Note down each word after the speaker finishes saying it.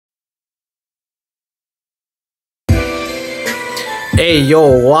Hey yo,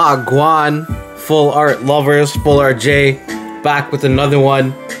 wagwan, full art lovers, full art J, back with another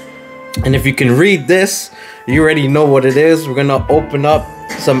one. And if you can read this, you already know what it is. We're gonna open up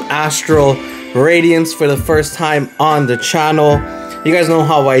some Astral Radiance for the first time on the channel. You guys know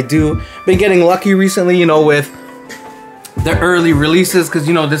how I do. Been getting lucky recently, you know, with the early releases, because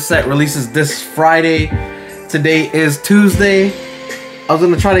you know this set releases this Friday. Today is Tuesday. I was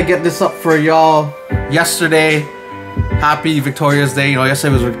gonna try to get this up for y'all yesterday. Happy Victoria's Day. You know,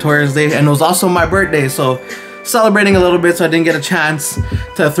 yesterday was Victoria's Day, and it was also my birthday, so celebrating a little bit, so I didn't get a chance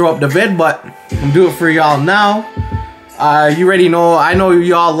to throw up the vid, but I'm doing it for y'all now. You already know, I know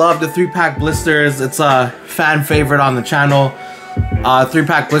y'all love the 3-pack blisters. It's a fan favorite on the channel.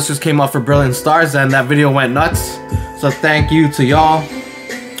 3-pack blisters came out for Brilliant Stars, and that video went nuts, so thank you to y'all.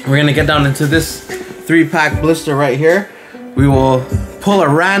 We're gonna get down into this 3-pack blister right here. We will pull a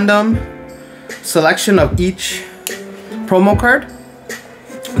random selection of each promo card,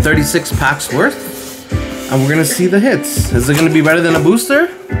 36 packs worth, and we're gonna see the hits. Is it gonna be better than a booster?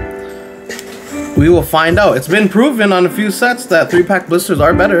 We will find out. It's been proven on a few sets that 3-pack blisters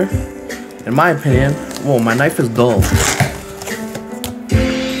are better, in my opinion. Whoa, my knife is dull.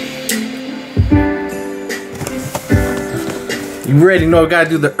 You already know, we gotta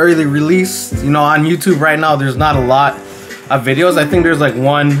do the early release. You know, on YouTube right now, there's not a lot of videos. I think there's like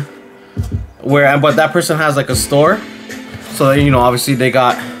one where, but that person has like a store. So, you know, obviously they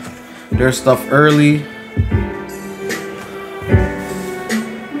got their stuff early.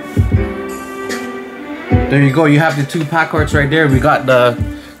 There you go. You have the 2-pack arts right there. We got the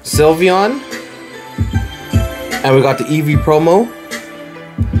Sylveon. And we got the EV promo,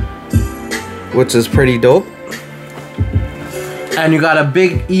 which is pretty dope. And you got a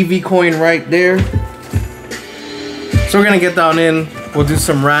big EV coin right there. So we're going to get down in. We'll do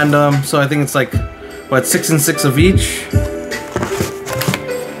some random. So I think it's like, what, 6 and 6 of each.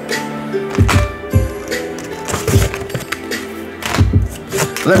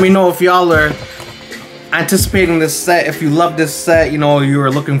 Let me know if y'all are anticipating this set, if you love this set, you know, you were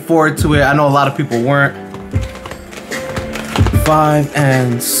looking forward to it. I know a lot of people weren't. 5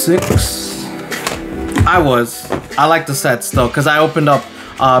 and 6. I like the sets though, because I opened up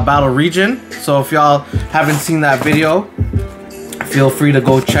Battle Region. So if y'all haven't seen that video, feel free to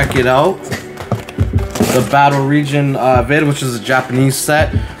go check it out. The Battle Region vid, which is a Japanese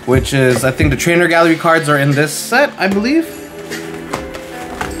set, which is, I think the trainer gallery cards are in this set, I believe.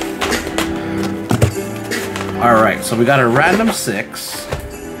 Alright, so we got a random 6.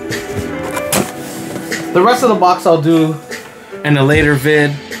 The rest of the box I'll do in a later vid.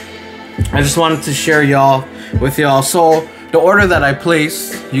 I just wanted to share with y'all. So the order that I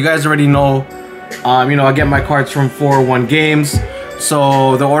placed, you guys already know, you know, I get my cards from 401 Games.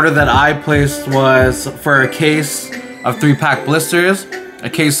 So the order that I placed was for a case of 3-pack blisters, a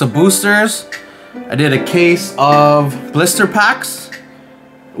case of boosters. I did a case of blister packs,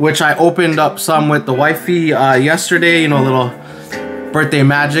 which I opened up some with the wifey yesterday, you know, a little birthday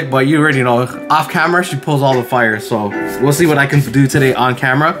magic, but you already know, off camera she pulls all the fire, so we'll see what I can do today on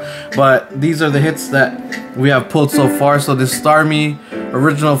camera. But these are the hits that we have pulled so far. So this Starmie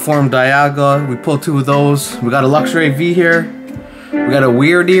original form Dialga, we pulled 2 of those. We got a Luxray V here, we got a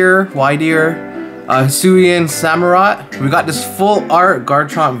Wide Ear, Hisuian Samurott, we got this full art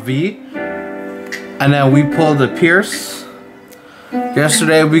Garchomp V, and then we pulled a Pierce.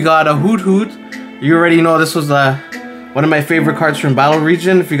 Yesterday we got a Hoot. You already know this was one of my favorite cards from Battle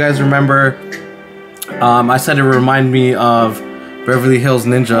Region. If you guys remember, I said it reminded me of Beverly Hills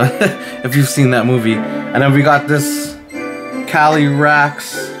Ninja, if you've seen that movie. And then we got this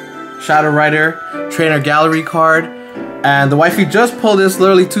Calyrax Shadow Rider Trainer Gallery card. And the wifey just pulled this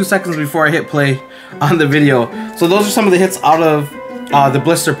literally 2 seconds before I hit play on the video. So those are some of the hits out of the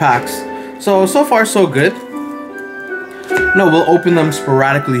blister packs. So far so good. No, we'll open them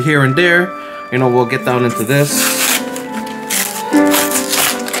sporadically here and there. You know, we'll get down into this.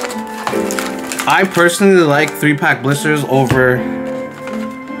 I personally like 3-pack blisters over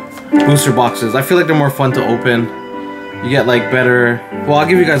booster boxes. I feel like they're more fun to open. You get like better, well, I'll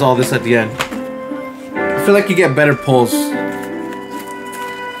give you guys all this at the end. I feel like you get better pulls.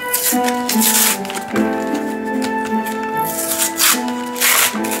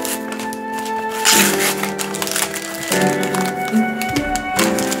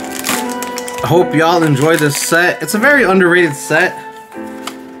 I hope y'all enjoy this set. It's a very underrated set.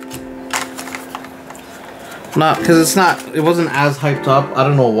 It wasn't as hyped up. I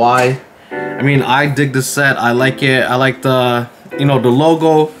don't know why. I mean, I dig this set. I like it. I like the, you know, the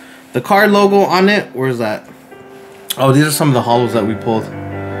logo, the card logo on it. Where's that? Oh, these are some of the holos that we pulled.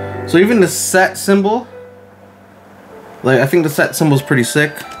 So even the set symbol Like, I think the set symbol's pretty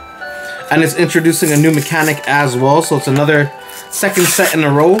sick. And it's introducing a new mechanic as well. So it's another second set in a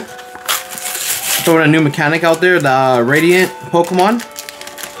row. Throwing a new mechanic out there, the Radiant Pokemon.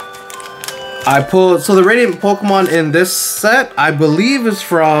 I pulled, so the Radiant Pokemon in this set, I believe is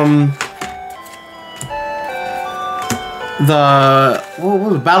from the, what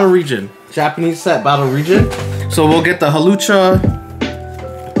was it? Battle Region. Japanese set, Battle Region. So we'll get the Hawlucha,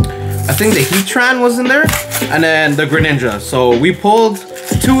 I think the Heatran was in there, and then the Greninja. So we pulled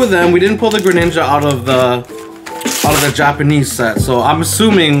 2 of them. We didn't pull the Greninja out of the Japanese set. So I'm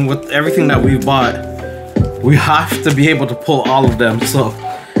assuming with everything that we've bought, we have to be able to pull all of them. So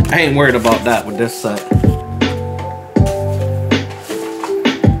I ain't worried about that with this set.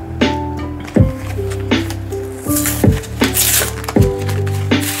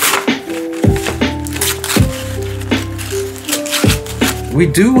 We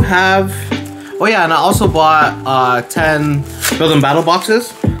do have, oh yeah, and I also bought 10 build and battle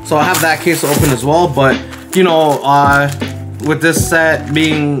boxes. So I have that case open as well. But you know, with this set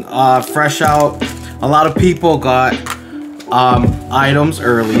being fresh out, a lot of people got items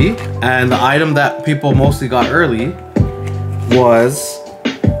early, and the item that people mostly got early was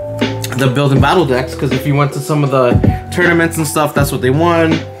the build and battle decks, because if you went to some of the tournaments and stuff, that's what they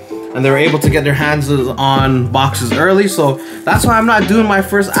won, and they were able to get their hands on boxes early. So that's why I'm not doing my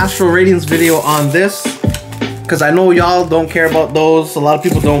first Astral Radiance video on this, because I know y'all don't care about those. A lot of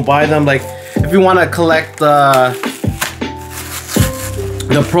people don't buy them. Like, if you want to collect the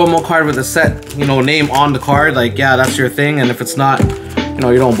promo card with the set, you know, name on the card, like, yeah, that's your thing. And if it's not, you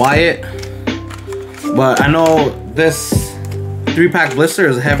know, you don't buy it. But I know this 3-pack blister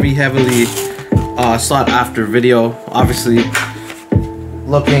is heavily sought after video. Obviously,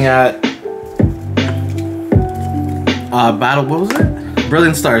 looking at battle, what was it?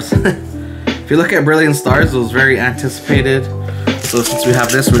 Brilliant Stars. If you look at Brilliant Stars, it was very anticipated. So since we have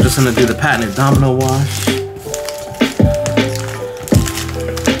this, we're just gonna do the patented domino wash.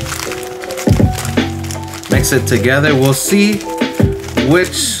 Mix it together. We'll see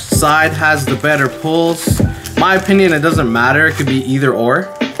which side has the better pulls. My opinion, it doesn't matter. It could be either or.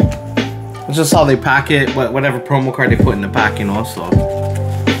 It's just how they pack it, whatever promo card they put in the pack, you know, so.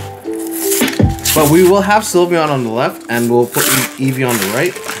 But we will have Sylveon on the left, and we'll put Eevee on the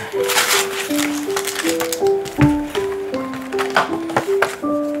right.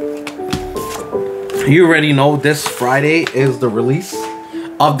 You already know this Friday is the release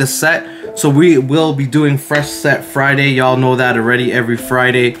of the set. So we will be doing Fresh Set Friday. Y'all know that already. Every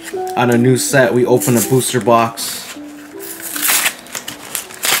Friday on a new set, we open a booster box.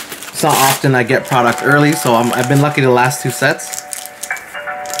 It's not often I get product early, so I've been lucky the last 2 sets.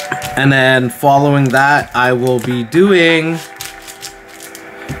 And then following that, I will be doing...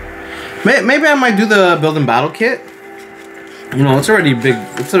 Maybe I might do the Build and Battle kit. You know, it's already big.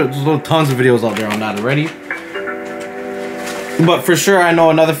 There's tons of videos out there on that already. But for sure, I know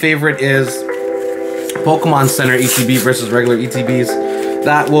another favorite is Pokemon Center ETB versus regular ETBs.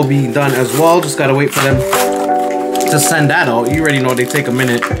 That will be done as well. Just gotta wait for them to send that out. You already know they take a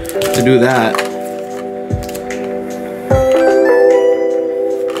minute to do that.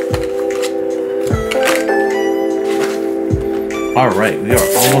 Alright, we are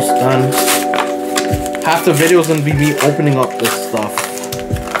almost done. Half the video is going to be me opening up this stuff.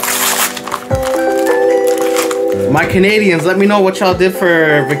 My Canadians, let me know what y'all did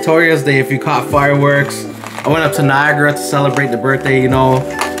for Victoria's Day, if you caught fireworks. I went up to Niagara to celebrate the birthday, you know.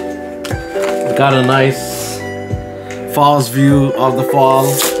 Got a nice fall's view of the fall.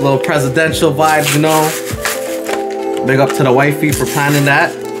 Little presidential vibes, you know. Big up to the wifey for planning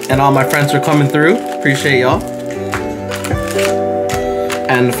that. And all my friends for coming through. Appreciate y'all.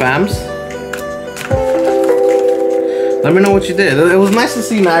 And the fams. Let me know what you did. It was nice to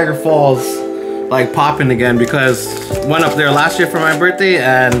see Niagara Falls like popping again, because went up there last year for my birthday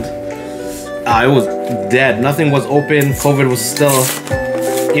and it was dead. Nothing was open. COVID was still,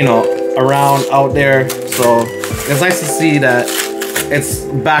 you know, around out there. So it's nice to see that it's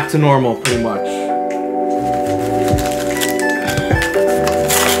back to normal pretty much.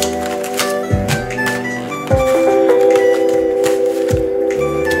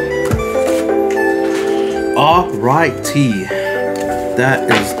 Alrighty, that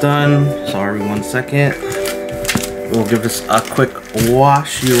is done. Sorry, 1 second. We'll give this a quick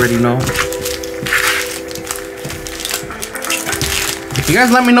wash. You already know. You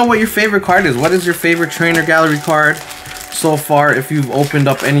guys let me know what your favorite card is. What is your favorite trainer gallery card so far? If you've opened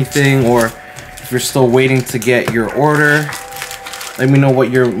up anything, or if you're still waiting to get your order, let me know what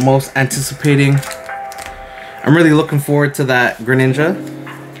you're most anticipating. I'm really looking forward to that Greninja.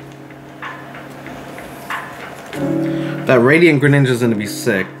 That Radiant Greninja is gonna be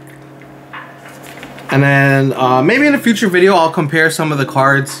sick. And then maybe in a future video I'll compare some of the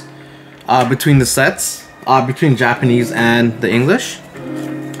cards between the sets, between Japanese and the English.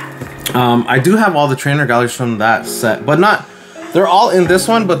 I do have all the trainer galleries from that set, but not, they're all in this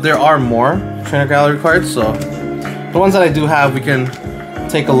one, but there are more trainer gallery cards. So the ones that I do have, we can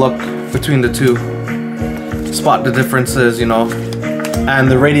take a look between the two, spot the differences, you know.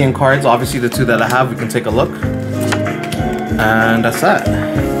 And the Radiant cards, obviously the two that I have, we can take a look. And that's that.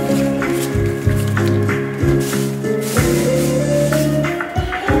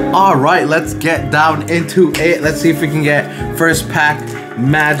 Alright, let's get down into it. Let's see if we can get first pack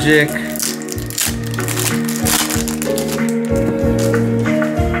magic.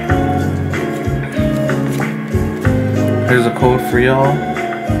 Here's a code for y'all.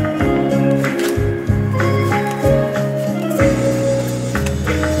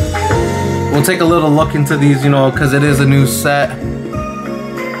 We'll take a little look into these, you know, because it is a new set.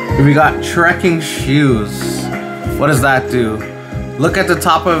 We got trekking shoes. What does that do? Look at the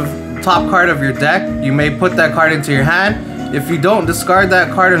top card of your deck. You may put that card into your hand. If you don't, discard that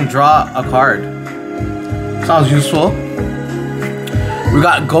card and draw a card. Sounds useful. We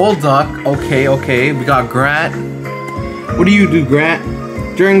got Golduck. Okay. We got Grant. What do you do,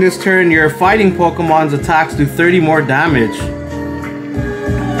 Grant? During this turn, your fighting Pokemon's attacks do 30 more damage.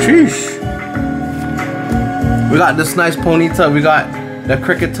 Sheesh. We got this nice Ponyta. We got the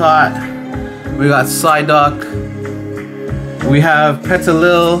Kricketot. We got Psyduck. We have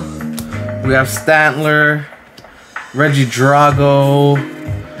Petilil. We have Stantler, Regidrago,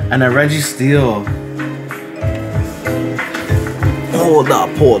 and a Registeel. Hold up.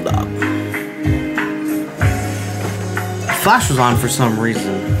 Flash was on for some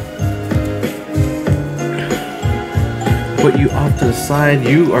reason. Put you off to the side.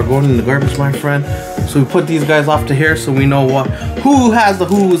 You are going in the garbage, my friend. So we put these guys off to here so we know who has the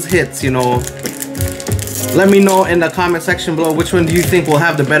who's hits, you know. Let me know in the comment section below which one do you think will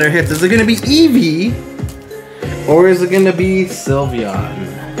have the better hits. Is it gonna be Eevee or is it gonna be Sylveon?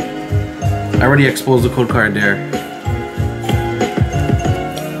 I already exposed the code card there.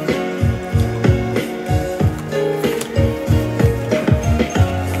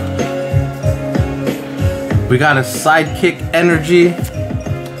 We got a Sidekick Energy.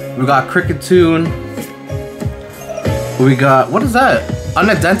 We got Cricketune. We got, what is that?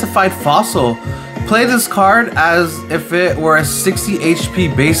 Unidentified Fossil. Play this card as if it were a 60 HP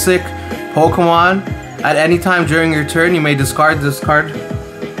basic Pokemon. At any time during your turn, you may discard this card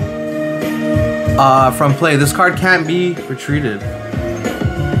from play. This card can't be retreated.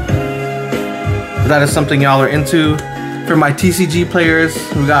 That is something y'all are into. For my TCG players,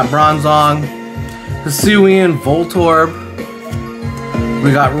 we got Bronzong, Hisuian, Voltorb.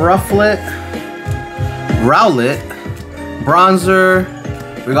 We got Rufflet, Rowlet, Bronzer.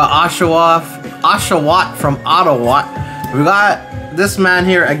 We got Oshawott from Ottawa. We got this man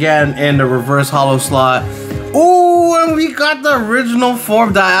here again in the reverse hollow slot. Ooh, and we got the original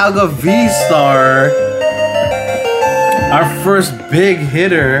form Dialga V-Star. Our first big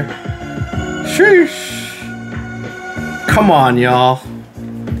hitter. Sheesh. Come on, y'all.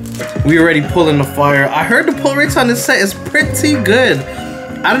 We already pulling the fire. I heard the pull rates on this set is pretty good.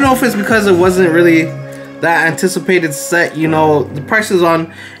 I don't know if it's because it wasn't really that anticipated set, you know. The prices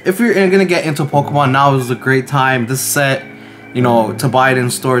on, if you're gonna get into Pokemon, now is a great time. This set, you know, to buy it in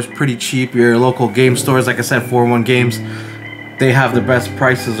stores pretty cheap. Your local game stores, like I said, 401 Games, they have the best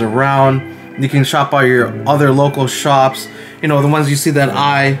prices around. You can shop at your other local shops, you know, the ones you see that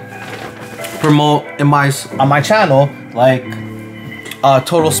I promote in on my channel, like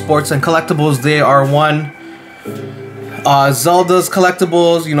Total Sports and Collectibles. They are one. Zelda's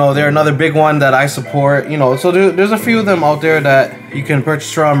Collectibles, you know, they're another big one that I support, you know. So there's a few of them out there that you can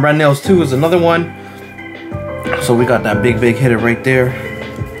purchase from. Red Nails 2 is another one. So we got that big hitter right there.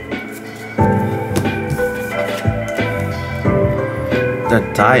 The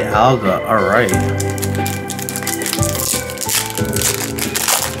Dialga, alright.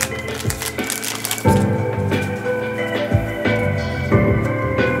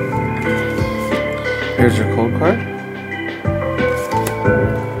 Here's your code card.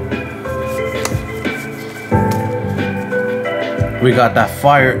 We got that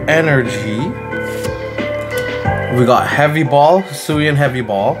Fire Energy. We got Heavy Ball, Hisuian Heavy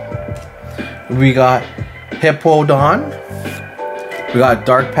Ball. We got Hippowdon. We got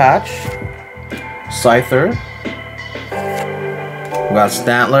Dark Patch, Scyther. We got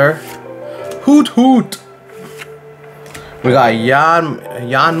Stantler, Hoot. We got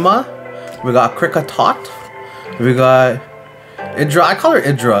Yanma. We got Kricketot. We got Idra. I call her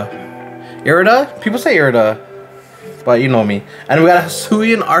Idra. Irida? People say Irida. but you know me. And we got a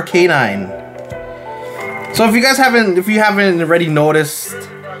Hisuian Arcanine. So if you haven't already noticed,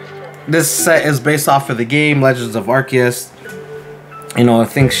 this set is based off of the game Legends of Arceus. You know, I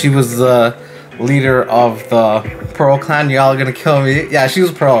think she was the leader of the Pearl clan. Y'all gonna kill me. Yeah, she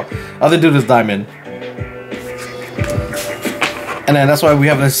was Pearl. Other dude is Diamond. And then that's why we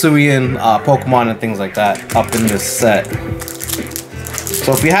have the Hisuian Pokemon and things like that up in this set.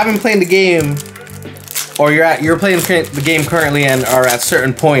 So if you haven't played the game, or you're playing the game currently and are at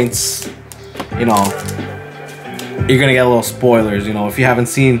certain points, you know, you're gonna get a little spoilers. You know, if you haven't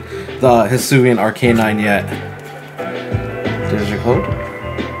seen the Hisuian Arcanine yet. There's your code.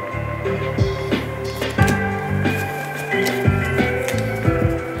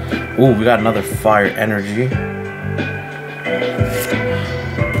 Ooh, we got another fire energy.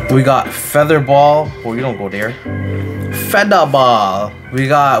 We got Feather Ball. Oh, you don't go there. Feather Ball. We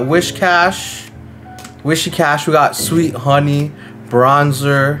got Wish Cash. Wishy Cash. We got Sweet Honey.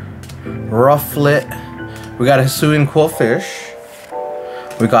 Bronzer. Rufflet. We got a Hisuian Quillfish.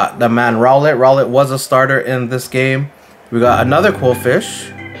 We got the man Rowlet. Rowlet was a starter in this game. We got another Quillfish.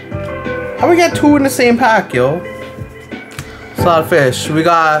 How we get two in the same pack, yo? It's a lot of fish. We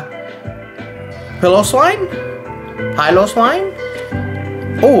got Piloswine. Piloswine.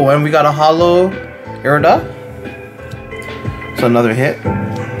 Oh, and we got a Holo Irida. So another hit.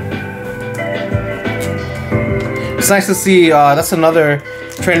 It's nice to see, that's another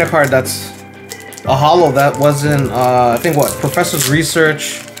trainer card that's a Holo that wasn't, I think what, Professor's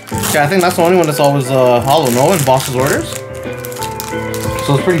Research. Yeah, I think that's the only one that's always Holo, no? In Boss's Orders.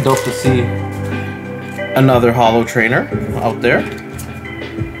 So it's pretty dope to see another Holo trainer out there.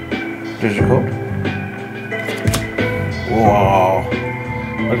 There's your code. Wow.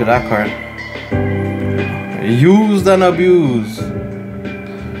 Look at that card. Used and abused.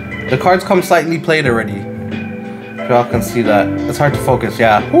 The cards come slightly played already. Y'all can see that. It's hard to focus,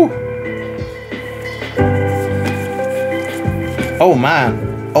 yeah. Whew. Oh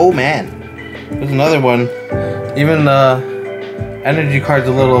man. Oh man. There's another one. Even the energy card's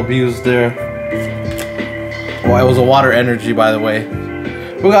a little abused there. Oh, it was a water energy, by the way.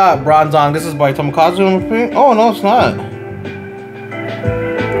 We got Bronzong. This is by Tomokazu. Oh, no, it's not.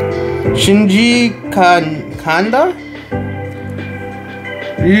 Shinji Kanda?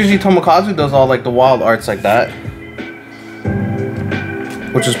 Usually Tomokazu does all like the wild arts like that,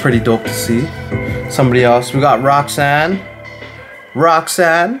 which is pretty dope to see. Somebody else. We got Roxanne.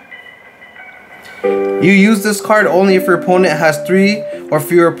 Roxanne. You use this card only if your opponent has 3 or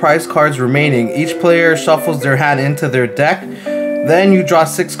fewer prize cards remaining. Each player shuffles their hand into their deck. Then you draw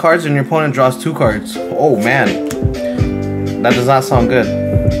 6 cards and your opponent draws 2 cards. Oh man. That does not sound good.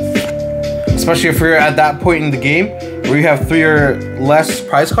 Especially if you're at that point in the game where you have 3 or less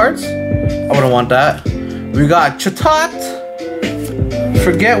prize cards. I wouldn't want that. We got Chatot.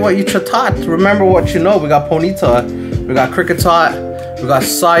 Forget what you Chatot. Remember what you know. We got Ponyta. We got Kricketot. We got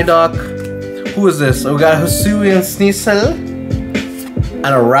Psyduck. Who is this? We got Hisuian Sneasel. And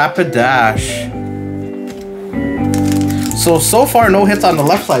a Rapidash. So far no hits on the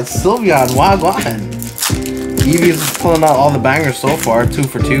left side. Sylveon, Wagwan. Eevee's pulling out all the bangers so far. 2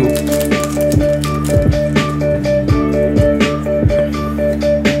 for 2.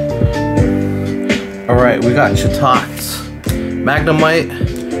 Alright, we got Chatot, Magnemite,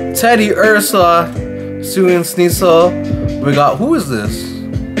 Teddy Ursa, Hisuian Sneasel. We got, who is this?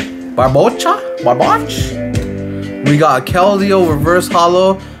 Barbocha? Barboch? We got Keldeo, Reverse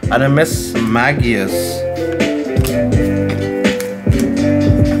Holo, and a Miss Magius.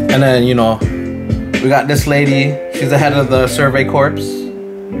 And then, you know, we got this lady. She's the head of the Survey Corps.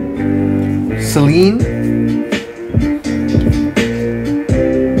 Celine.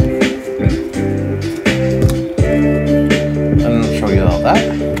 And I'll show you all that.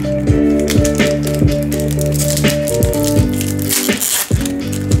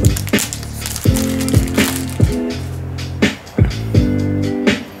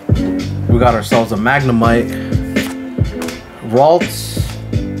 We got ourselves a Magnemite. Ralts.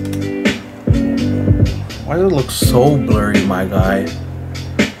 Why does it look so blurry, my guy?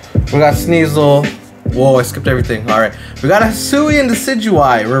 We got Sneasel. Whoa, I skipped everything. Alright. We got a Hisuian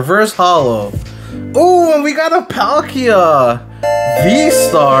Decidueye. Reverse Holo. Ooh, and we got a Palkia.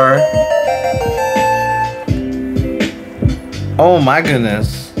 V-Star. Oh my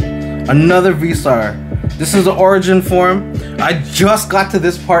goodness. Another V-Star. This is the origin form. I just got to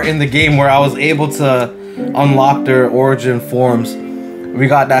this part in the game where I was able to unlock their origin forms. We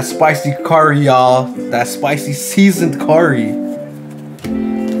got that spicy curry, y'all. That spicy seasoned curry.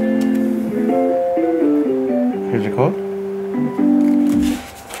 Here's your code.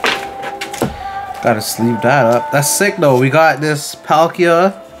 Gotta sleeve that up. That's sick though. We got this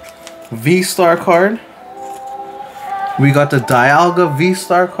Palkia V-Star card. We got the Dialga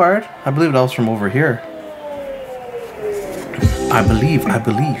V-Star card. I believe that was from over here. I believe,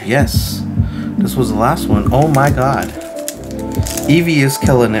 yes. This was the last one. Oh my god. Eevee is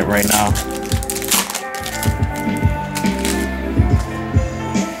killing it right now.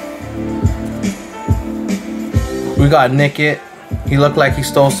 We got Nickit. He looked like he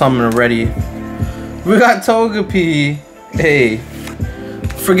stole something already. We got Togepi. Hey.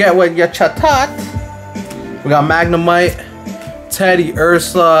 Forget what you chatat. We got Magnemite. Teddy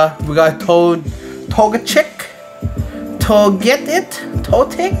Ursa. We got Togechick. Togetic.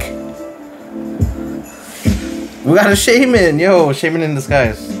 We got a Shaman. Yo, Shaman in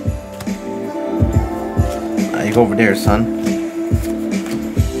disguise. You go over there, son.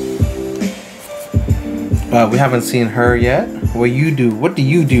 We haven't seen her yet. What do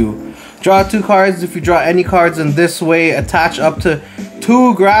you do? Draw 2 cards. If you draw any cards in this way, attach up to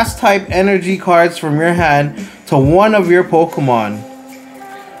 2 grass type energy cards from your hand to one of your Pokemon.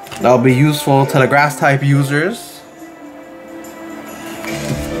 That'll be useful to the grass type users.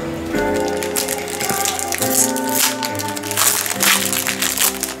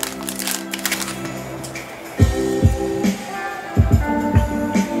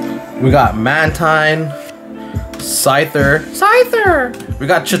 We got Mantine, Scyther. We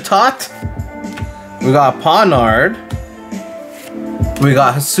got Chatot. We got Ponard. We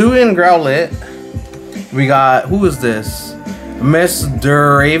got Hisuian Growlithe. We got, who is this? Miss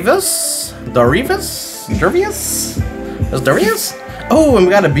Darius? Oh, and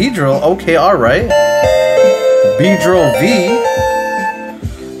we got a Beedrill. Okay, alright. Beedrill V.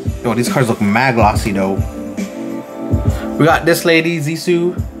 Yo, these cards look mad glossy though. We got this lady,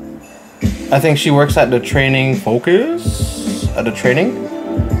 Zisu. I think she works at the training focus. At the training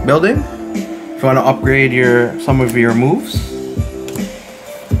building. If you want to upgrade some of your moves.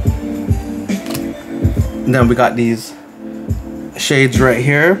 And then we got these shades right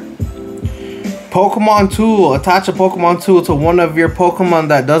here. Pokemon tool. Attach a Pokemon tool to one of your Pokemon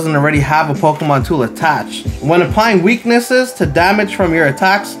that doesn't already have a Pokemon tool attached. When applying weaknesses to damage from your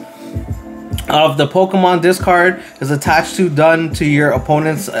attacks of the Pokemon this card is attached to done to your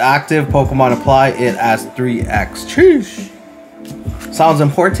opponent's active Pokemon, apply it as 3x. Sheesh. Sounds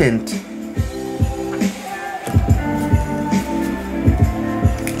important.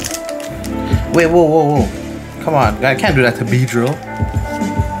 Wait, whoa. Come on, I can't do that to Beedrill.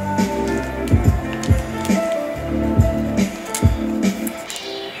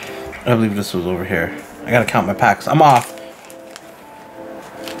 I believe this was over here. I gotta count my packs. I'm off.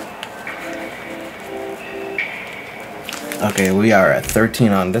 Okay, we are at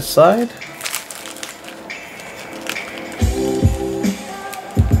 13 on this side.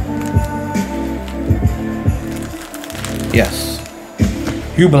 Yes.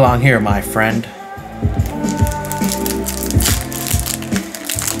 You belong here, my friend.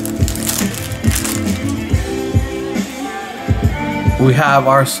 We have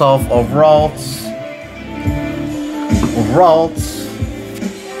ourselves a Ralts.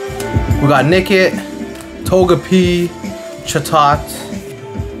 We got Nickit, Togepi, Chatot.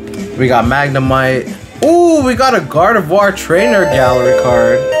 We got Magnemite. Ooh, we got a Gardevoir Trainer Gallery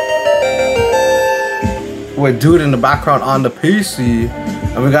card. With dude in the background on the PC.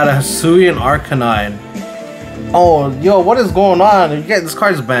 And we got a Hisuian Arcanine. Oh, yo, what is going on? This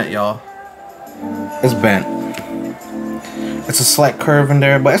card's bent, y'all. It's bent. It's a slight curve in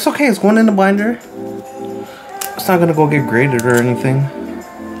there, but it's okay. It's going in the binder. It's not gonna go get graded or anything.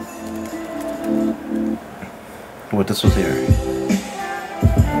 What this was here?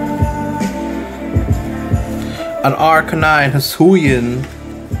 An Arcanine Hisuian.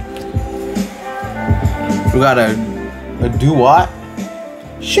 We got a Doo-Wop.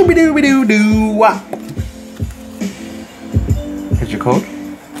 Shooby-dooby-doo-doo-wop. Here's your code.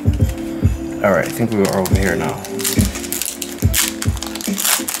 Alright, I think we are over here now.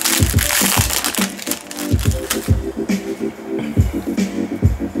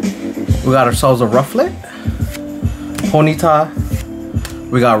 We got ourselves a Rufflet, Ponyta,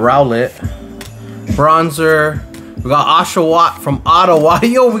 we got Rowlet, Bronzer, we got Oshawott from Ottawa.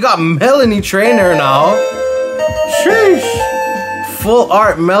 Yo, we got Melanie Trainer now. Sheesh. Full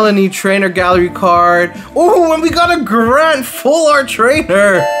art Melanie Trainer gallery card. Oh, and we got a Grant full art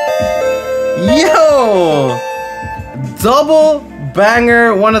trainer. Yo, double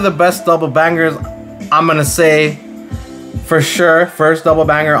banger, one of the best double bangers, I'm gonna say. For sure, first double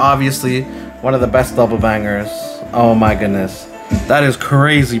banger, obviously. One of the best double bangers. Oh my goodness. That is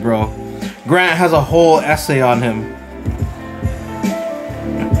crazy, bro. Grant has a whole essay on him.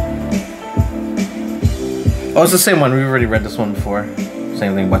 Oh, it's the same one. We already read this one before.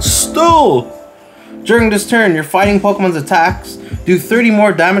 Same thing, but still. During this turn, your fighting Pokemon's attacks do 30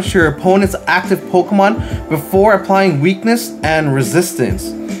 more damage to your opponent's active Pokemon before applying weakness and resistance.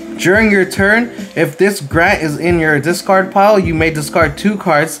 During your turn, if this grant is in your discard pile, you may discard 2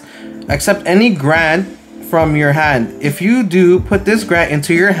 cards, except any grant from your hand. If you do, put this grant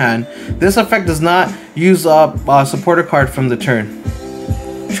into your hand. This effect does not use up a supporter card from the turn.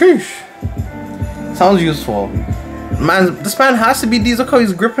 Sheesh. Sounds useful. Man, this man has to be Diesel.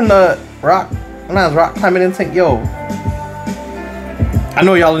 He's gripping the rock. Man's rock climbing instinct. Yo. I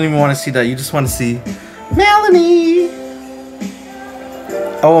know y'all don't even want to see that. You just want to see Melanie.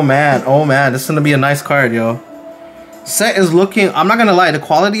 Oh man. Oh man. This is gonna be a nice card, yo. Set is looking. I'm not gonna lie. The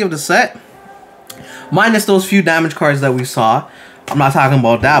quality of the set, minus those few damage cards that we saw. I'm not talking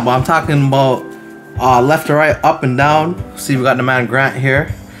about that, but I'm talking about left to right, up and down. See, we got the man Grant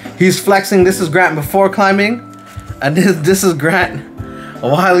here. He's flexing. This is Grant before climbing, and this is Grant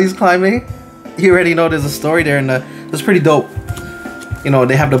while he's climbing. You already know there's a story there, and that's pretty dope. You know,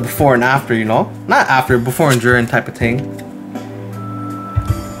 they have the before and after. You know, not after, before and during type of thing.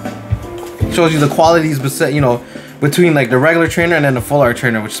 Shows you the qualities, but you know, between like the regular trainer and then the full art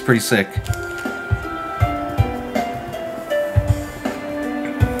trainer, which is pretty sick.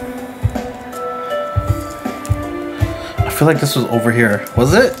 I feel like this was over here.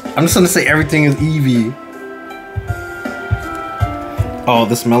 Was it? I'm just gonna say everything is Eevee. Oh,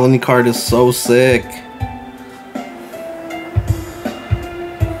 this Melanie card is so sick.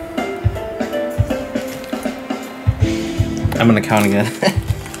 I'm gonna count again.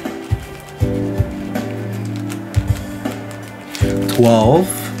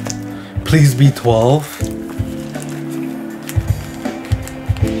 12. Please be 12.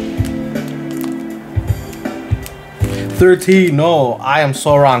 13. No, I am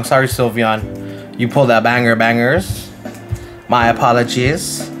so wrong. Sorry, Sylveon. You pulled that bangers. My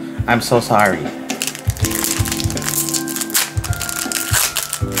apologies. I'm so sorry.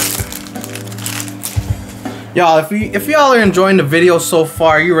 Y'all, if y'all are enjoying the video so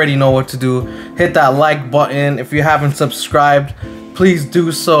far, you already know what to do. Hit that like button. If you haven't subscribed, please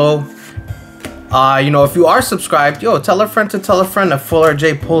do so. You know, if you are subscribed, yo, tell a friend to tell a friend that Full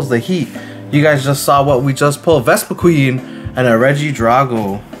RJ pulls the heat. You guys just saw what we just pulled. Vespiquen and a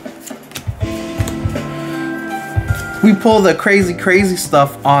Regidrago. We pull the crazy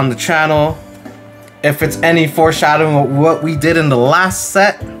stuff on the channel. If it's any foreshadowing of what we did in the last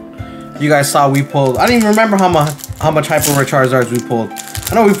set, you guys saw we pulled. I don't even remember how much Hyper Charizards we pulled.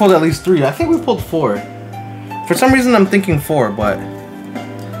 I know we pulled at least 3. I think we pulled 4. For some reason, I'm thinking 4, but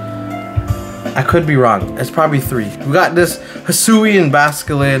I could be wrong. It's probably 3. We got this Hisuian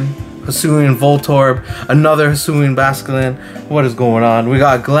Basculin, Hisuian Voltorb, another Hisuian Basculin. What is going on? We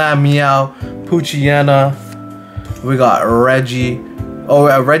got Glameow, Poochyena. We got Reggie. Oh,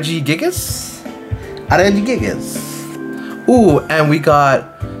 Regigigas? Regigigas. Ooh, and we got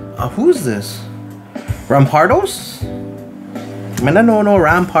who's this? Rampardos? Man, I don't know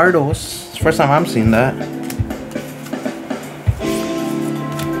Rampardos. It's the first time I'm seeing that.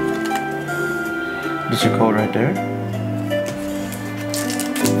 That's your code right there.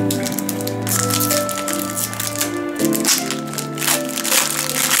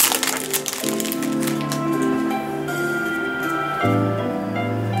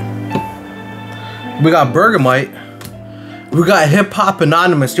 We got Bergamite. We got Hip Hop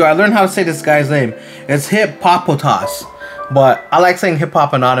Anonymous. Yo, I learned how to say this guy's name. It's Hip Hopotas. But I like saying Hip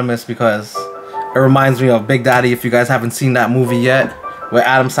Hop Anonymous because it reminds me of Big Daddy. If you guys haven't seen that movie yet with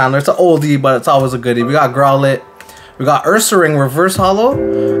Adam Sandler. It's an oldie, but it's always a goodie. We got Growlithe. We got Ursaring Reverse Hollow.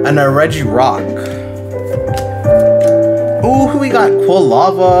 And a Regirock. Ooh, who we got?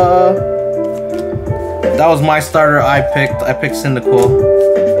 Quilava. That was my starter I picked. I picked Cyndaquil.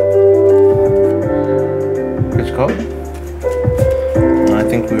 Which code? I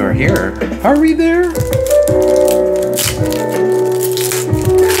think we are here. Are we there?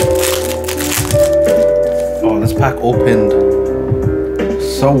 Oh, this pack opened.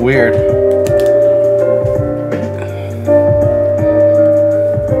 So weird.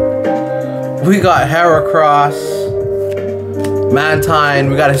 We got Heracross, Mantine,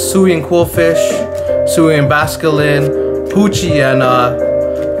 we got a Hisuian Quillfish, Hisuian Basculin,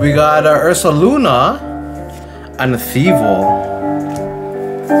 Poochyena, we got a Ursaluna, and a Thievul.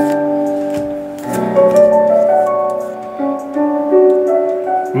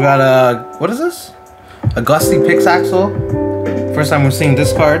 We got a, what is this? A Gusty Pixaxle. First time we're seeing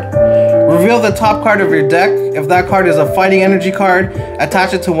this card. Reveal the top card of your deck. If that card is a fighting energy card,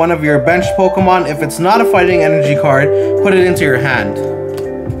 attach it to one of your bench Pokemon. If it's not a fighting energy card, put it into your hand.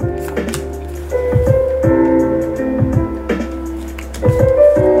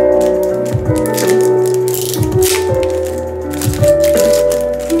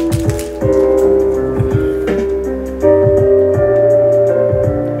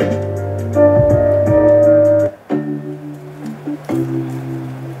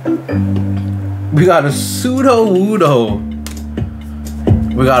 We got a Pseudo Wudo.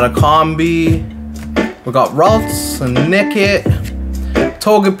 We got a Combi. We got Ralts, a Nickit,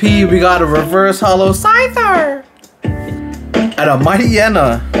 Togepi. We got a Reverse Hollow Scyther. And a Mighty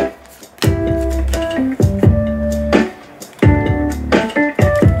Yenna.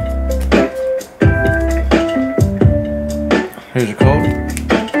 Here's your code.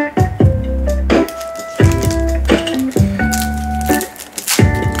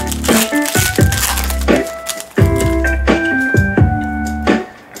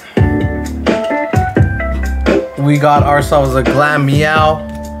 We got ourselves a Glameow,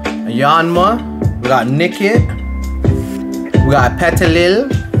 a Yanma, we got Nickit, we got Petilil,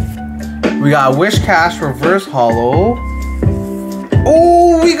 we got Wishcash Reverse Hollow.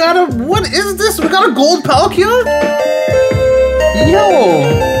 Oh, we got a, what is this? We got a Gold Palkia? Yo!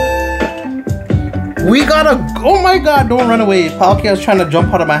 We got a, oh my god, don't run away. Palkia's trying to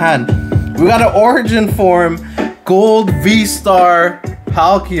jump out of my hand. We got an Origin Form Gold V-Star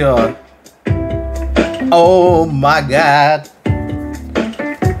Palkia. Oh my god.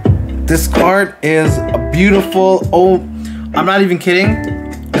 This card is a beautiful, oh, I'm not even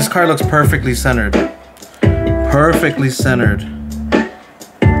kidding. This card looks perfectly centered. Perfectly centered.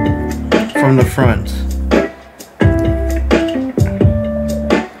 From the front.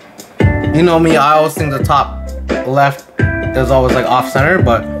 You know me, I always think the top left is always like off center,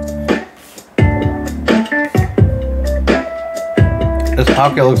 but this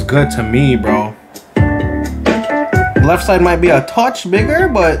Palkia looks good to me, bro. Left side might be a touch bigger,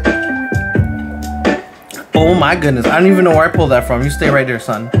 but oh my goodness, I don't even know where I pulled that from. You stay right there,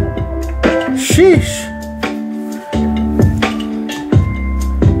 son. Sheesh.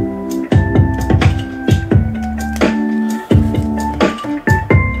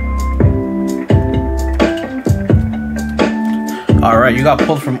 Alright, you got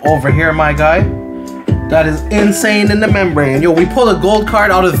pulled from over here, my guy. That is insane in the membrane. Yo, we pulled a gold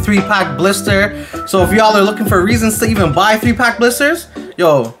card out of the 3-pack blister. So if y'all are looking for reasons to even buy 3-pack blisters,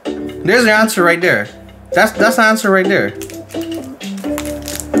 yo, there's your answer right there. That's the answer right there.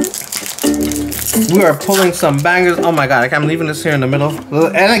 We are pulling some bangers. Oh my god, I'm leaving this here in the middle.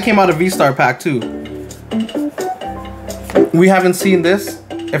 And it came out of V-Star pack too. We haven't seen this.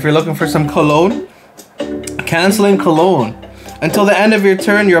 If you're looking for some cologne, canceling cologne. Until the end of your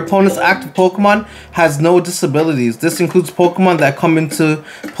turn, your opponent's active Pokemon has no disabilities. This includes Pokemon that come into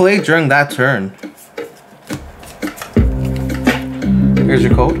play during that turn. Here's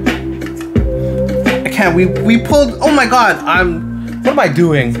your code. I can't, we pulled, oh my god, what am I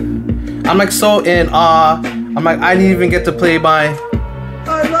doing? I'm like so in awe. I'm like, I didn't even get to play my...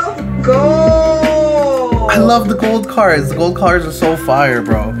 I love gold! I love the gold cards. The gold cards are so fire,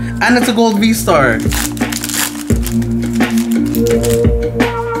 bro. And it's a gold V-Star.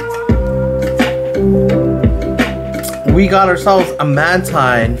 We got ourselves a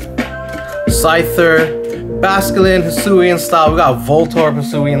Mantine, Scyther, Basculin, Hisuian style. We got Voltorb,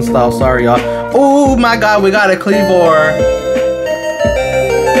 Hisuian style. Sorry, y'all. Oh my god, we got a Cleavor.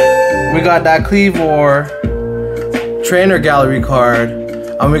 We got that Cleavor Trainer Gallery card.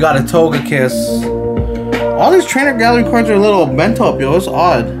 And we got a Togekiss. All these Trainer Gallery cards are a little bent up, yo. It's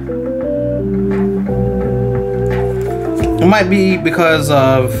odd. It might be because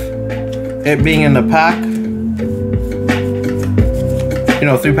of it being in the pack. You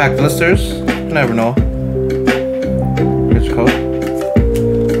know, 3-pack blisters. You never know. Here's your code.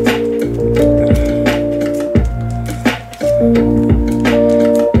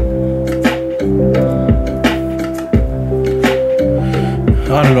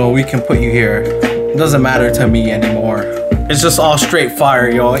 I don't know, we can put you here. It doesn't matter to me anymore. It's just all straight fire,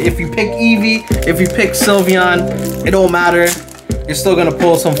 y'all. If you pick Eevee, if you pick Sylveon, it don't matter. You're still gonna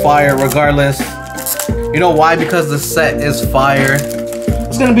pull some fire regardless. You know why? Because the set is fire.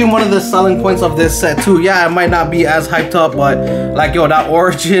 It's gonna be one of the selling points of this set too. Yeah, it might not be as hyped up, but like, yo, that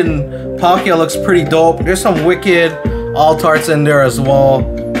Origin Palkia looks pretty dope. There's some wicked Altarts in there as well.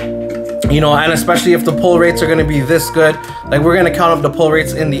 You know, and especially if the pull rates are gonna be this good. Like, we're gonna count up the pull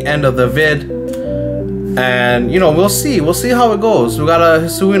rates in the end of the vid. And, you know, we'll see how it goes. We got a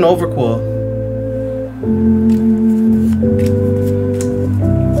Hisuian Overcool.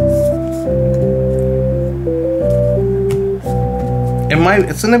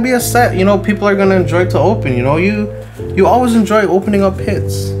 It's gonna be a set, you know, people are gonna enjoy to open. You know, you always enjoy opening up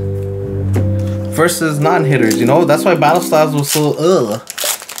hits versus non-hitters, you know. That's why Battle Styles was so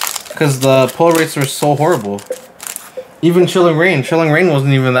because the pull rates were so horrible. Even Chilling Reign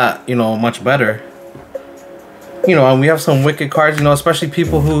wasn't even that, you know, much better. You know, and we have some wicked cards, you know, especially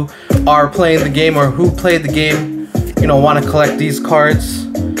people who are playing the game or who played the game, you know, want to collect these cards.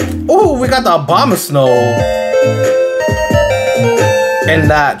 Oh, Oh, we got the Obama Snow in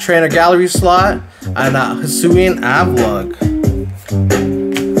that trainer gallery slot, and Hisuian Avlog.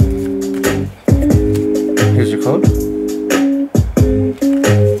 Here's your code.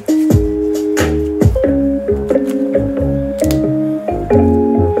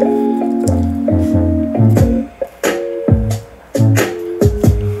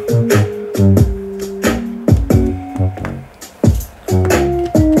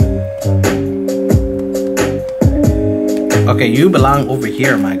 Okay, you belong over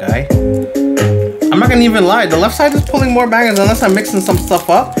here, my guy. I'm not gonna even lie, the left side is pulling more bangers unless I'm mixing some stuff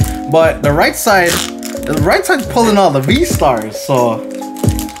up, but the right side's pulling all the V-stars, so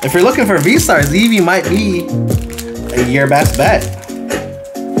if you're looking for V-stars, Eevee might be your best bet.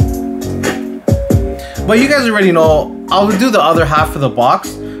 But you guys already know, I'll do the other half of the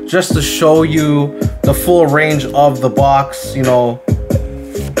box just to show you the full range of the box, you know.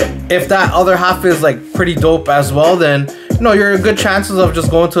 If that other half is like pretty dope as well, then you know you're good chances of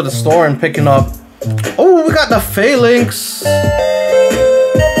just going to the store and picking up. Oh, we got the Phalanx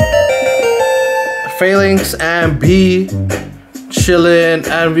and B chilling,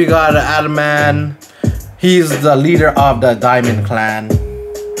 and we got Adaman. He's the leader of the Diamond Clan.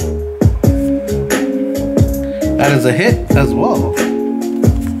 That is a hit as well.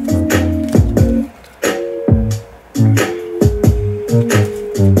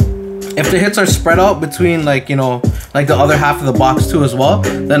 If the hits are spread out between, like, you know, like the other half of the box too as well,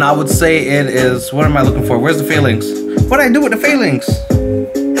 then I would say it is, what am I looking for? Where's the Phalanx? What did I do with the Phalanx?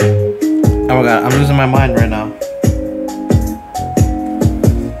 Oh my god, I'm losing my mind right now.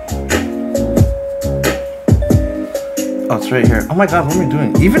 Oh, it's right here. Oh my god, what am I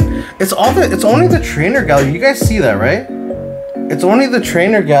doing? Even, it's only the trainer gallery. You guys see that, right? It's only the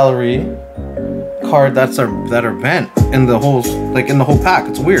trainer gallery card that are bent in the whole, like in the whole pack.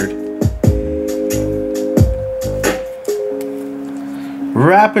 It's weird.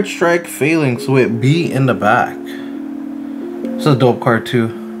 Rapid Strike Phalanx with B in the back. This is a dope card too.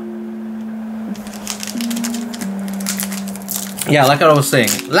 Yeah, like I was saying.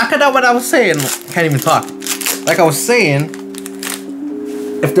 Can't even talk. Like I was saying,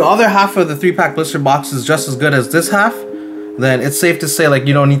 if the other half of the 3-pack blister box is just as good as this half, then it's safe to say, like,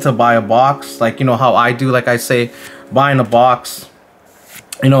 you don't need to buy a box. Like, you know how I do, like I say, buying a box,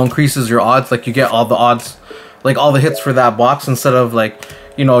 you know, increases your odds. Like, you get all the odds, like all the hits for that box, instead of, like,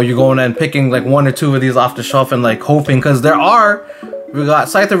 you know, you going and picking like 1 or 2 of these off the shelf and like hoping, because we got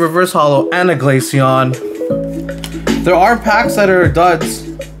Scyther Reverse Hollow and a Glaceon. There are packs that are duds,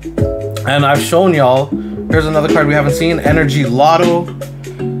 and I've shown y'all. Here's another card we haven't seen, Energy Lotto.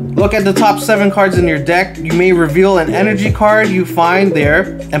 Look at the top 7 cards in your deck. You may reveal an energy card you find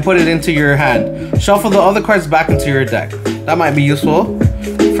there and put it into your hand. Shuffle the other cards back into your deck. That might be useful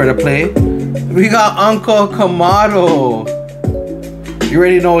for the play. We got Uncle Kamado. You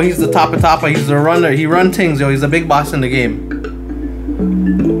already know he's the top of top. He's the runner. He run things, yo. He's a big boss in the game.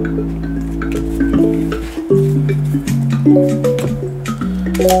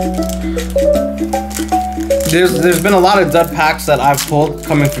 There's been a lot of dud packs that I've pulled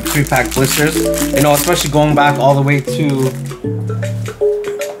coming from 3-pack blisters. You know, especially going back all the way to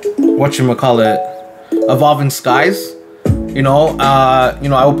whatchamacallit, Evolving Skies. You know,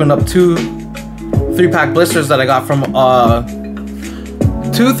 I opened up 2 3-pack blisters that I got from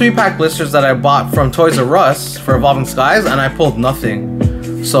 2 3-pack blisters that I bought from Toys R Us for Evolving Skies, and I pulled nothing.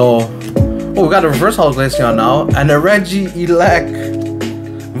 So, oh, we got a Reverse Hollow Glaceon now, and a Reggie Elect.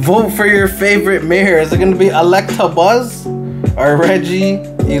 Vote for your favorite mayor. Is it gonna be Electabuzz or Reggie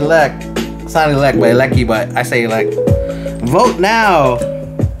Elect? It's not Elect, but Electy, but I say Elect. Vote now.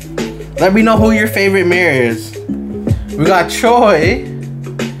 Let me know who your favorite mayor is. We got Choi.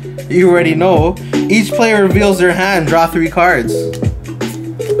 You already know. Each player reveals their hand. Draw 3 cards.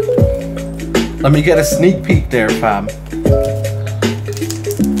 Let me get a sneak peek there, fam.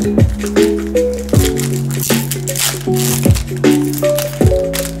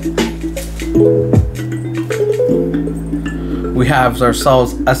 We have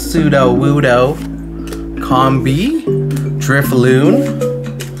ourselves a Sudowoodo, Combi, Drifloon.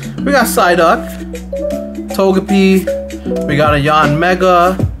 We got Psyduck, Togepi. We got a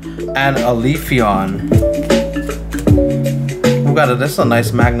Yanmega and a Leafeon. We got this is a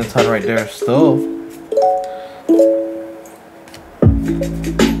nice Magneton right there still.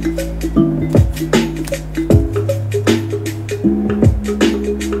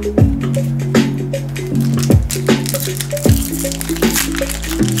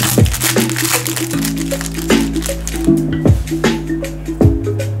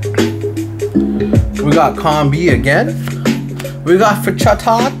 We got Combi again. We got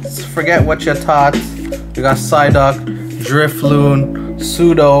Chatot Forget What You Taught. We got Psyduck, Drifloon,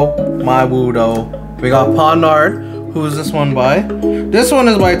 Pseudo, Mywudo. We got Ponard. Who is this one by? This one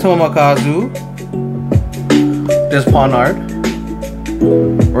is by Tomokazu. This Ponard.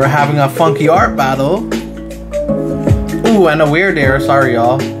 We're having a funky art battle. Ooh, and a weird there. Sorry,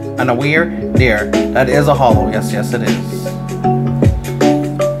 y'all. And a weird there. That is a holo. Yes, yes, it is.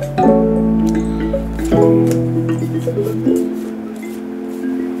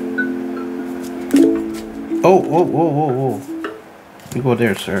 Oh, whoa, whoa, whoa, whoa. You go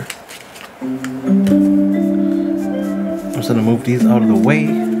there, sir. I'm just gonna move these out of the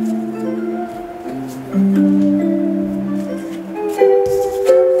way.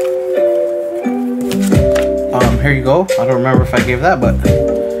 Here you go. I don't remember if I gave that, but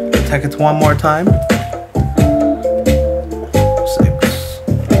take it one more time. 6.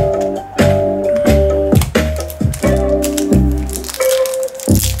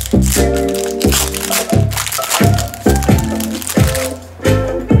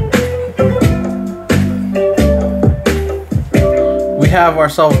 We have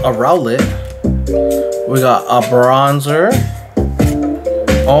ourselves a Rowlet. We got a Bronzer.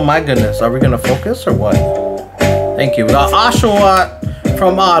 Oh my goodness, are we gonna focus or what? Thank you. We got Oshawott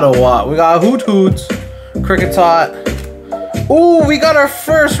from Ottawa. We got Hoot Hoot, Kricketot. Ooh, we got our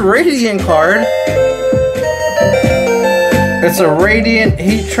first Radiant card. It's a Radiant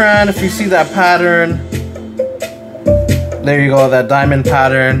Heatran. If you see that pattern, there you go. That diamond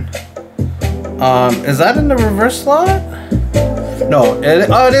pattern. Is that in the reverse slot? No.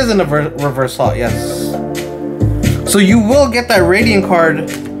 It is in the reverse slot. Yes. So you will get that Radiant card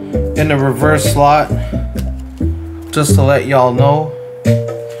in the reverse slot. Just to let y'all know.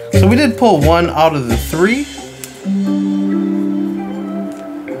 So we did pull 1 out of the 3.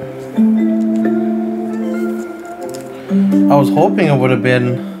 I was hoping it would have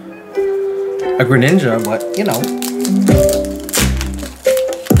been a Greninja, but you know.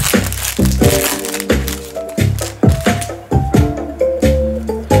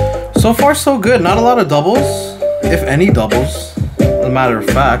 So far so good. Not a lot of doubles, if any doubles, as a matter of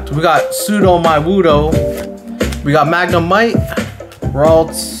fact. We got Pseudo Mywudo. We got Magnemite,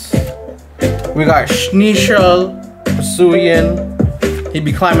 Ralts. We got Schneasel, Hisuian. He'd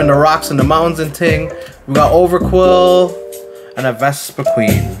be climbing the rocks and the mountains and ting. We got Overquill and a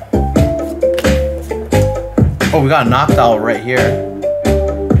Vespiquen. Oh, we got knocked out right here.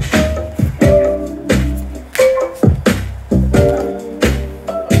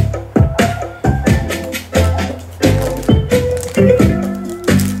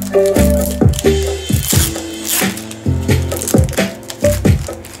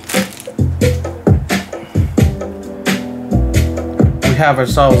 Have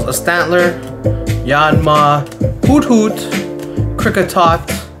ourselves a Stantler, Yanma, Hoot Hoot, Kricketot,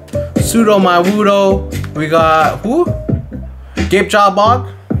 Pseudo Mywudo. We got who? Gape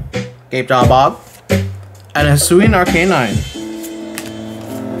Jawbog, and a Hisuian Arcanine.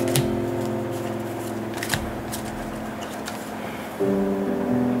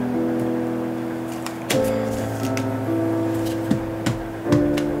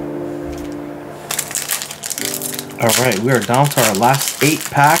 Alright, we are down to our last 8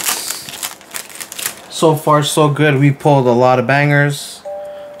 packs. So far so good. We pulled a lot of bangers.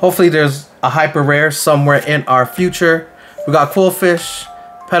 Hopefully there's a hyper rare somewhere in our future. We got Quillfish,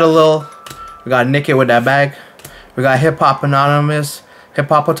 Petalil. We got Nickit with that bag. We got Hip Hop Anonymous,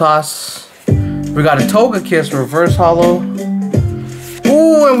 Hippopotas. We got a Togekiss reverse holo.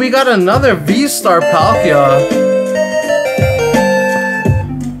 Ooh, and we got another V-Star Palkia.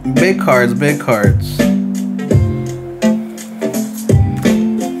 Big cards, big cards.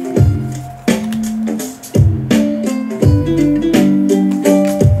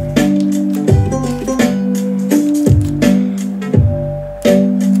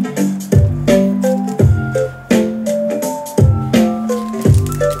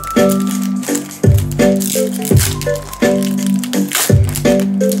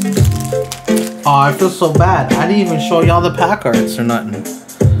 Oh, I feel so bad. I didn't even show y'all the pack arts or nothing.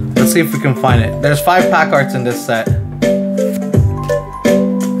 Let's see if we can find it. There's 5 pack arts in this set.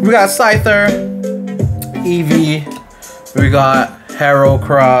 We got Scyther, Eevee. We got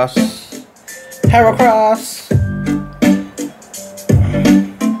Heracross.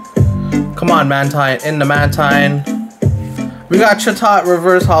 Come on, Mantine. In the Mantine. We got Chatot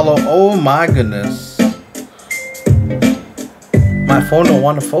reverse holo. Oh my goodness. My phone don't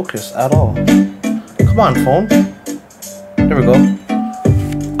want to focus at all. Come on, phone. There we go.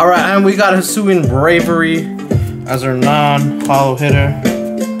 Alright, and we got Hisuian Bravery as our non-holo hitter.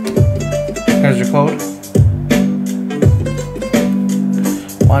 Here's your code.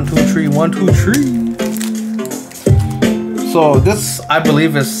 1, 2, 3, 1, 2, 3. So this, I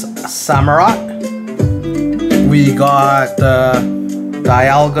believe, is Samurott. We got the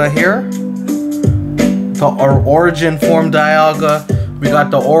Dialga here. The Origin form Dialga. We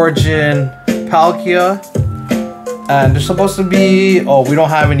got the Origin Palkia. And there's supposed to be, oh, we don't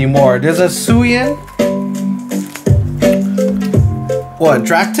have any more. There's a Suyin. What,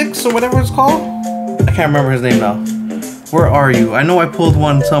 Dractix or whatever it's called? I can't remember his name now. Where are you? I know I pulled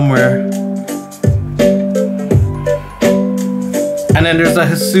one somewhere. And then there's a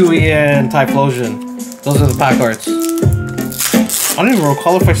Hisuian Typhlosion. Those are the pack arts. I don't even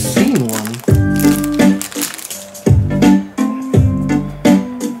recall if I've seen one.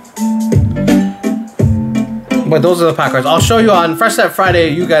 But those are the pack arts. I'll show you on Fresh Set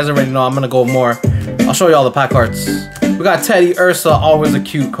Friday. You guys already know I'm gonna go more. I'll show you all the pack arts. We got Teddy Ursa, always a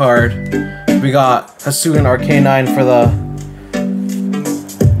cute card. We got Hisuian Arcanine for the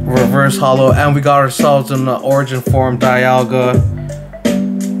reverse holo, and we got ourselves in the Origin form Dialga.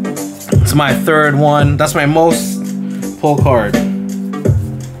 It's my third one. That's my most pull card.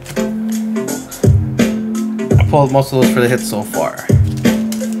 I pulled most of those for the hits so far.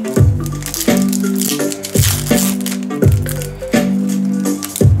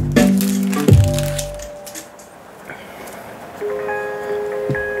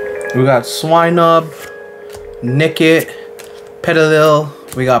 We got Swinub, Nickit, Petalil.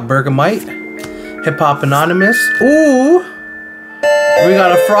 We got Bergamite, Hip Hop Anonymous. Ooh! We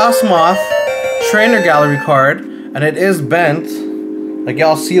got a Frostmoth Trainer Gallery card, and it is bent. Like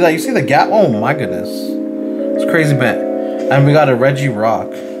y'all see that? You see the gap? Oh my goodness. It's crazy bent. And we got a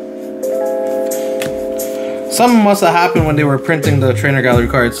Regirock. Something must have happened when they were printing the Trainer Gallery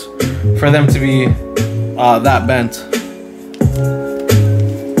cards for them to be that bent.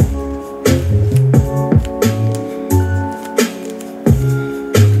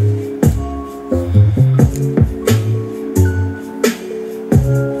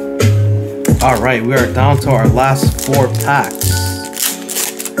 Alright, we are down to our last 4 packs.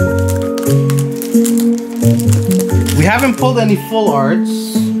 We haven't pulled any full arts.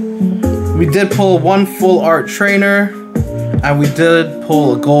 We did pull 1 full art trainer, and we did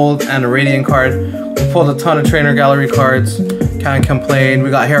pull a gold and a radiant card. We pulled a ton of trainer gallery cards. Can't complain.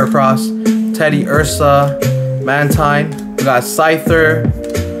 We got Heracross, Teddy Ursa, Mantine. We got Scyther,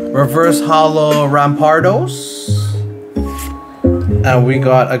 reverse holo Rampardos. And we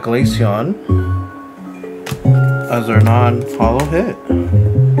got a Glaceon as our non-holo hit.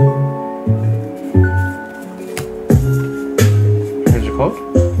 Here's your code.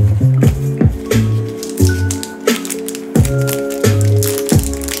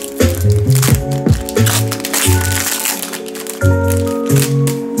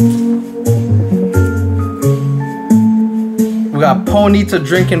 We got Ponyta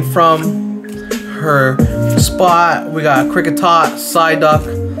drinking from her spot. We got Kricketot, Psyduck,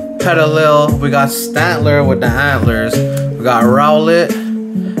 Petalil. We got Stantler with the antlers. We got Rowlet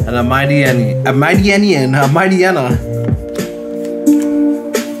and a Mightyena.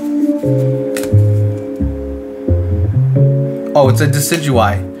 Oh, it's a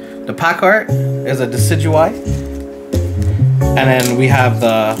Decidueye. The pack art is a Decidueye. And then we have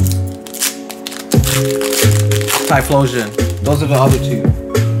the Typhlosion. Those are the other 2.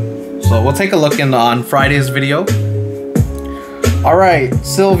 So we'll take a look on Friday's video. Alright,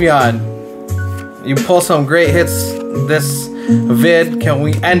 Sylveon. You pull some great hits this vid. Can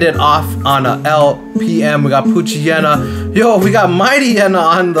we end it off on a LPM? We got Poochyena. Yo, we got Mightyena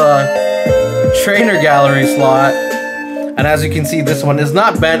on the trainer gallery slot. And as you can see, this one is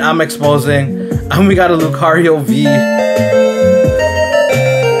not bent. I'm exposing. And we got a Lucario V.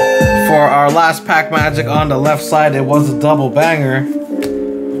 For our last pack magic on the left side, it was a double banger.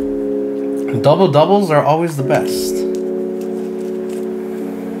 Double doubles are always the best.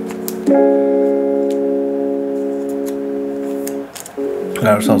 We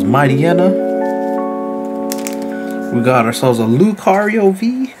got ourselves Mightyena. We got ourselves a Lucario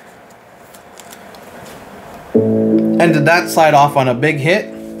V. Ended that side off on a big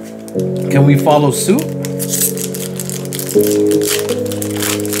hit. Can we follow suit?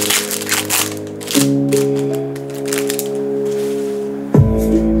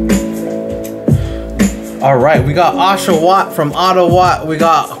 Alright, we got Oshawott from Ottawa. We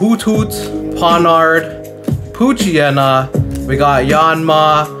got Hoot Hoot, Ponard, Poochyena. We got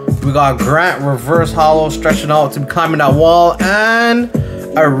Yanma. We got Grant reverse holo stretching out to climbing that wall. And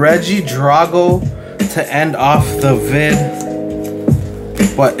a Regidrago to end off the vid.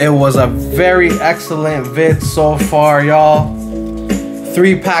 But it was a very excellent vid so far, y'all.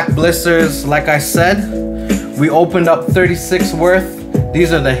 3-pack blisters, like I said. We opened up 36 worth.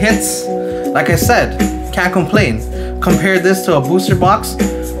 These are the hits. Like I said, can't complain. Compare this to a booster box.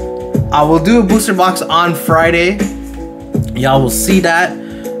 I will do a booster box on Friday. Y'all will see that.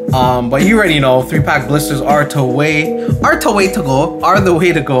 But you already know 3-pack blisters are the way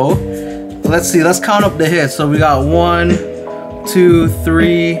to go. Let's see, let's count up the hits. So we got 1, 2,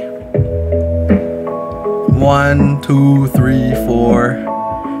 3, 1, 2, 3, 4,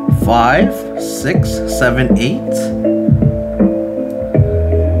 5, 6, 7, 8,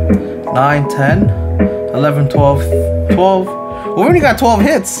 9, 10, 11, 12, 12. We already got 12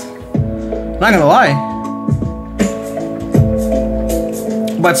 hits. Not gonna lie.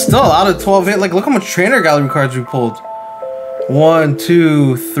 But still, out of 12 hit, like look how much trainer gallery cards we pulled. 1,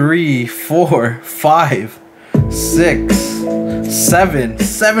 2, 3, 4, 5, 6, 7.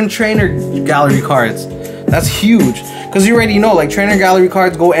 7 trainer gallery cards. That's huge. Because you already know, like trainer gallery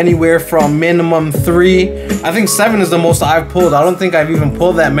cards go anywhere from minimum 3. I think 7 is the most I've pulled. I don't think I've even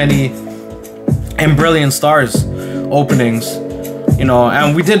pulled that many in Brilliant Stars openings. You know,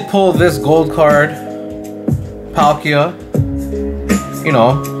 and we did pull this gold card, Palkia. You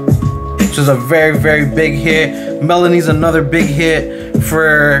know, which is a very, very big hit. Melanie's another big hit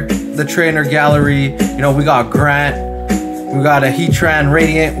for the trainer gallery. You know, we got Grant, we got a Heatran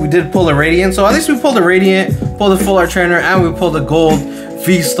Radiant. We did pull a Radiant, so at least we pulled a Radiant, pulled a full art trainer, and we pulled a gold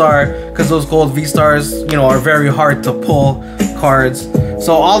V-Star, because those gold V-Stars, you know, are very hard to pull cards.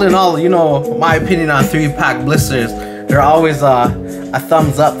 So all in all, you know, my opinion on 3-pack blisters, they're always a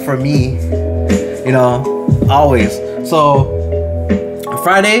thumbs up for me, you know, always. So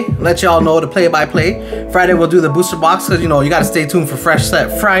Friday, let y'all know the play-by-play. Friday we'll do the booster box, because you know you gotta stay tuned for Fresh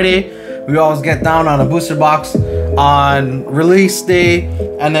Set Friday. We always get down on a booster box on release day,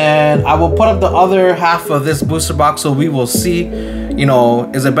 and then I will put up the other half of this booster box, so we will see, you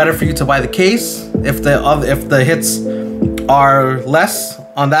know, is it better for you to buy the case if the hits are less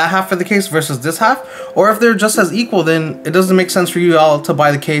on that half of the case versus this half, or if they're just as equal, then it doesn't make sense for you all to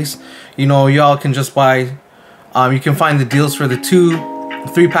buy the case. You know, y'all can just buy, you can find the deals for the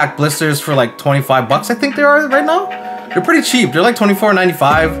 3-pack blisters for like 25 bucks. I think they are right now. They're pretty cheap. They're like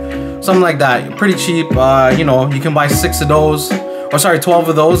 $24.95, something like that. Pretty cheap. You know, you can buy 6 of those, or sorry, 12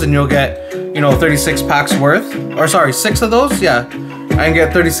 of those, and you'll get, you know, 36 packs worth. Or sorry, 6 of those, yeah, and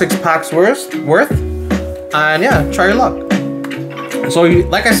get 36 packs worth. And yeah, try your luck. So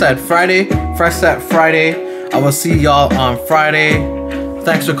like I said, Friday, Fresh Set Friday. I will see y'all on Friday.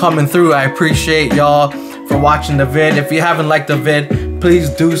 Thanks for coming through. I appreciate y'all for watching the vid. If you haven't liked the vid, please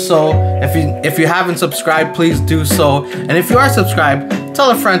do so. If you haven't subscribed, please do so. And if you are subscribed,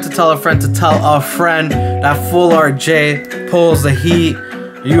 tell a friend to tell a friend to tell a friend that Full Art J pulls the heat.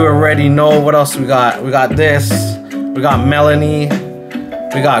 You already know what else we got. We got this. We got Melanie.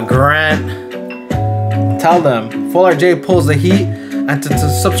 We got Grant. Tell them Full Art J pulls the heat, and to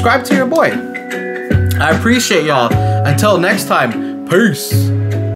subscribe to your boy. I appreciate y'all. Until next time, peace.